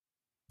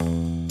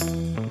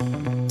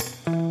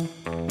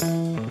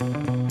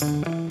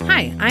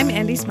Hi, I'm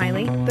Andy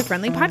Smiley, the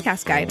Friendly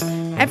Podcast Guide.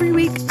 Every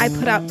week, I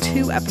put out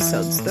 2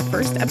 episodes. The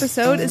first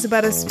episode is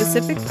about a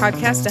specific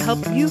podcast to help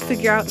you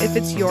figure out if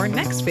it's your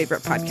next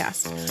favorite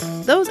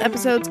podcast. Those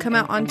episodes come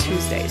out on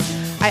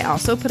Tuesdays. I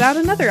also put out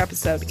another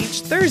episode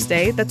each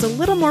Thursday that's a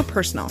little more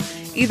personal.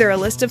 Either a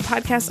list of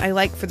podcasts I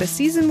like for the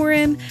season we're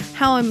in,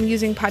 how I'm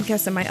using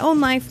podcasts in my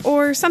own life,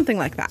 or something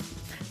like that.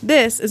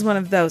 This is one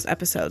of those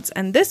episodes,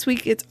 and this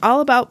week it's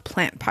all about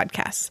plant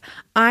podcasts.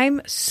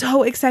 I'm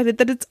so excited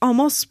that it's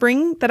almost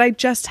spring that I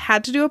just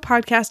had to do a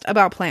podcast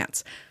about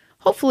plants.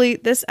 Hopefully,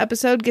 this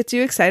episode gets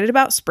you excited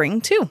about spring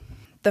too.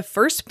 The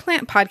first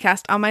plant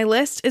podcast on my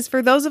list is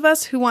for those of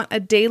us who want a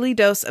daily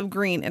dose of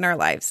green in our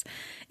lives.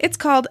 It's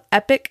called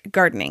Epic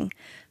Gardening.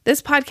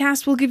 This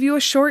podcast will give you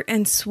a short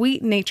and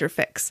sweet nature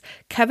fix.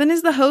 Kevin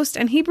is the host,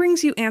 and he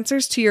brings you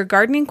answers to your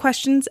gardening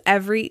questions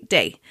every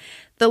day.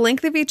 The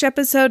length of each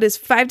episode is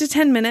 5 to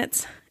 10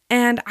 minutes,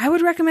 and I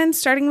would recommend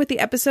starting with the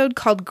episode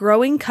called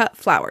Growing Cut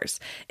Flowers.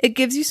 It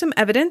gives you some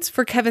evidence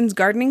for Kevin's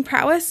gardening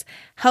prowess,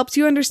 helps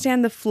you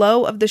understand the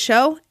flow of the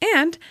show,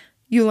 and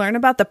you learn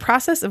about the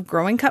process of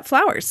growing cut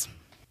flowers.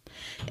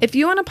 If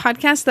you want a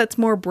podcast that's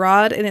more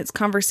broad in its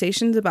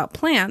conversations about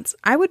plants,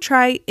 I would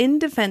try In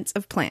Defense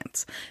of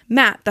Plants.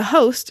 Matt, the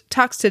host,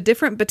 talks to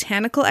different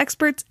botanical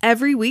experts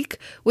every week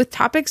with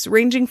topics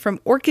ranging from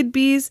orchid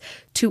bees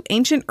to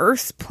ancient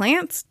earth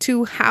plants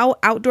to how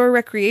outdoor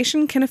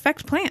recreation can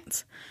affect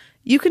plants.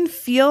 You can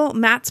feel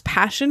Matt's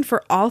passion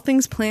for all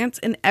things plants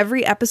in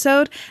every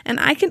episode, and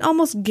I can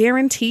almost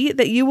guarantee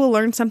that you will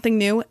learn something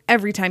new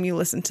every time you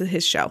listen to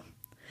his show.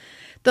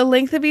 The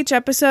length of each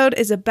episode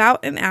is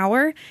about an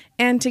hour,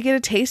 and to get a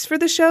taste for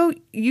the show,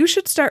 you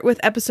should start with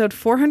episode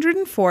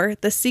 404,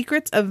 The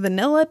Secrets of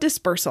Vanilla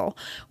Dispersal,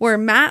 where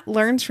Matt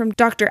learns from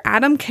Dr.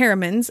 Adam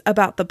Karamans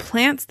about the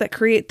plants that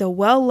create the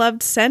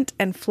well-loved scent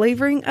and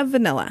flavoring of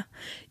vanilla.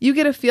 You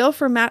get a feel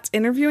for Matt's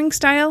interviewing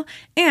style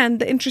and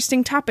the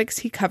interesting topics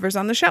he covers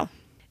on the show.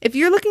 If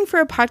you're looking for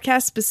a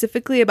podcast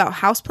specifically about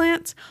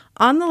houseplants,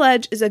 On the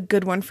Ledge is a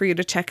good one for you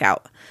to check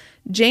out.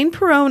 Jane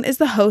Perrone is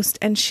the host,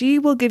 and she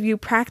will give you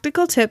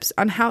practical tips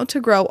on how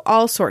to grow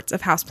all sorts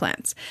of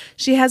houseplants.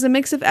 She has a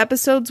mix of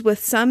episodes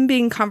with some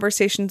being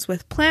conversations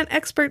with plant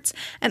experts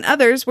and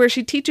others where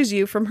she teaches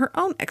you from her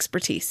own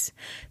expertise.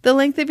 The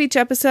length of each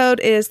episode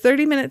is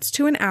 30 minutes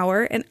to an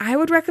hour, and I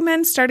would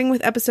recommend starting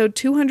with episode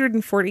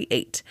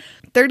 248,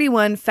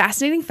 31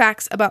 Fascinating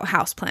Facts About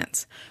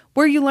Houseplants,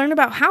 where you learn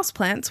about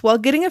houseplants while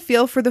getting a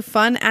feel for the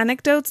fun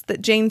anecdotes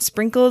that Jane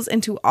sprinkles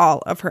into all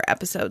of her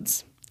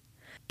episodes.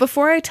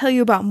 Before I tell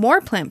you about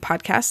more plant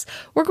podcasts,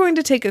 we're going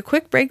to take a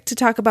quick break to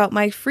talk about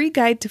my free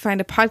guide to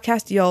find a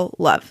podcast you'll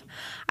love.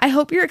 I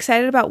hope you're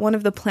excited about one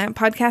of the plant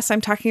podcasts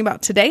I'm talking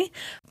about today,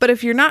 but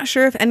if you're not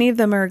sure if any of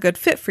them are a good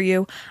fit for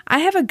you, I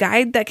have a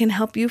guide that can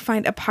help you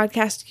find a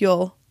podcast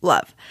you'll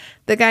love.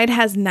 The guide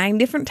has 9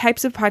 different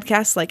types of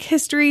podcasts like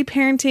history,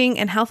 parenting,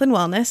 and health and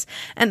wellness,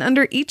 and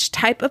under each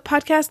type of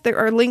podcast, there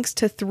are links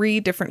to 3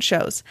 different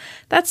shows.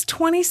 That's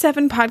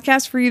 27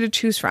 podcasts for you to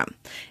choose from.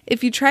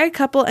 If you try a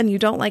couple and you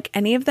don't like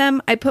any of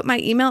them, I put my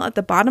email at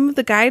the bottom of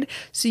the guide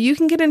so you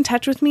can get in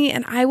touch with me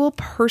and I will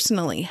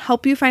personally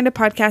help you find a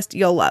podcast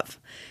you'll love.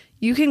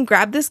 You can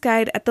grab this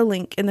guide at the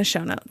link in the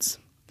show notes.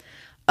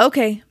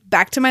 Okay,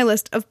 back to my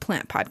list of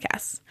plant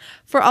podcasts.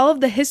 For all of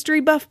the history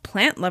buff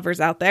plant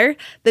lovers out there,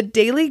 The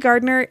Daily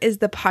Gardener is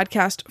the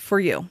podcast for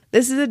you.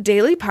 This is a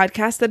daily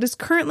podcast that is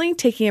currently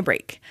taking a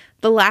break.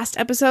 The last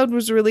episode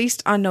was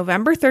released on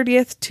November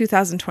 30th,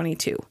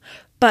 2022.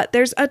 But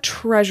there's a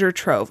treasure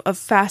trove of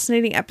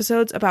fascinating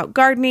episodes about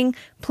gardening,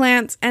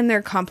 plants, and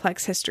their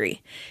complex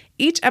history.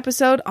 Each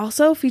episode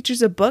also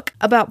features a book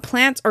about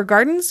plants or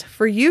gardens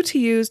for you to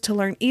use to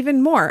learn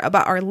even more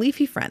about our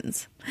leafy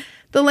friends.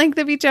 The length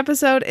of each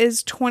episode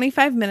is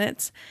 25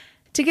 minutes.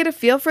 To get a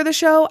feel for the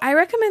show, I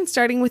recommend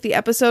starting with the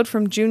episode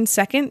from June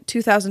 2nd,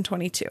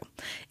 2022.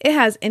 It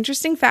has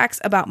interesting facts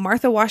about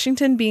Martha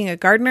Washington being a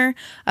gardener,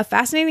 a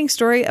fascinating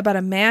story about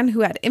a man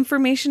who had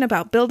information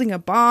about building a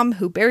bomb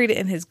who buried it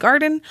in his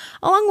garden,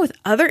 along with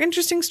other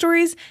interesting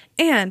stories,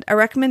 and a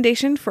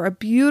recommendation for a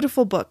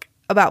beautiful book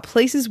about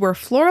places where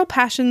floral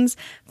passions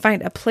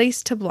find a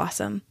place to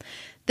blossom.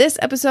 This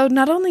episode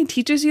not only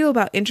teaches you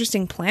about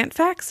interesting plant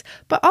facts,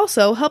 but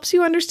also helps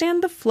you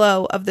understand the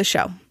flow of the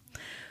show.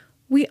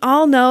 We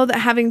all know that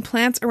having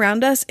plants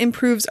around us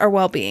improves our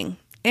well-being.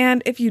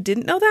 And if you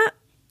didn't know that,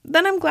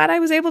 then I'm glad I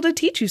was able to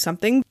teach you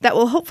something that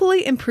will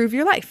hopefully improve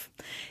your life.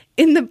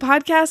 In the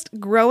podcast,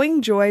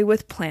 Growing Joy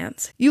with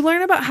Plants, you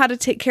learn about how to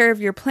take care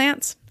of your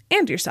plants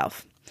and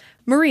yourself.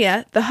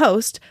 Maria, the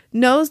host,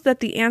 knows that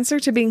the answer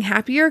to being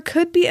happier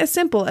could be as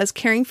simple as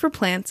caring for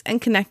plants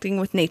and connecting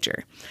with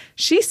nature.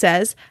 She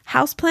says,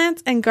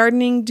 houseplants and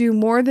gardening do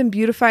more than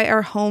beautify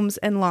our homes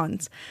and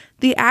lawns.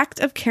 The act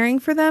of caring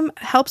for them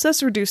helps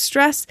us reduce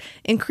stress,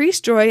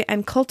 increase joy,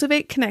 and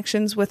cultivate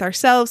connections with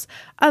ourselves,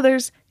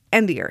 others,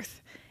 and the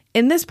earth.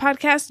 In this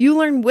podcast, you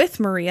learn with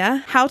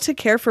Maria how to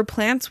care for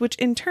plants, which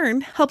in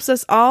turn helps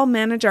us all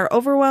manage our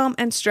overwhelm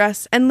and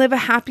stress and live a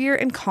happier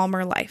and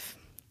calmer life.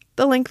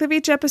 The length of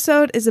each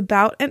episode is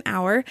about an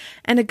hour,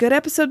 and a good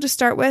episode to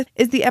start with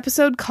is the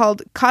episode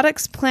called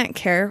Codex Plant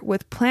Care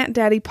with Plant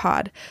Daddy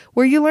Pod,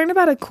 where you learn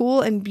about a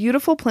cool and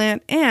beautiful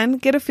plant and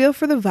get a feel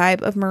for the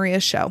vibe of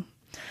Maria's show.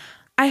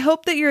 I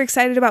hope that you're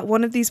excited about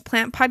one of these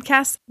plant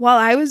podcasts. While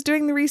I was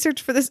doing the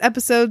research for this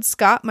episode,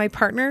 Scott, my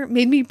partner,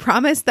 made me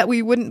promise that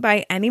we wouldn't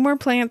buy any more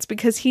plants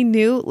because he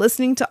knew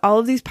listening to all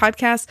of these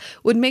podcasts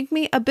would make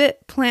me a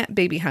bit plant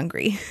baby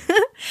hungry.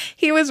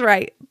 He was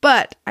right,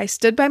 but I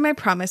stood by my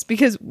promise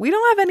because we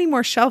don't have any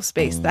more shelf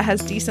space that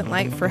has decent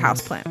light for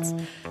houseplants.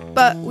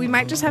 But we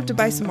might just have to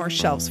buy some more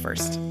shelves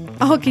first.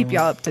 I'll keep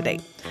y'all up to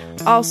date.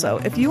 Also,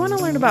 if you want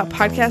to learn about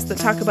podcasts that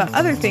talk about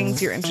other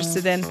things you're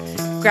interested in,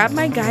 grab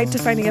my guide to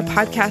finding a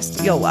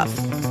podcast you'll love.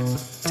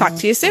 Talk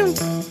to you soon.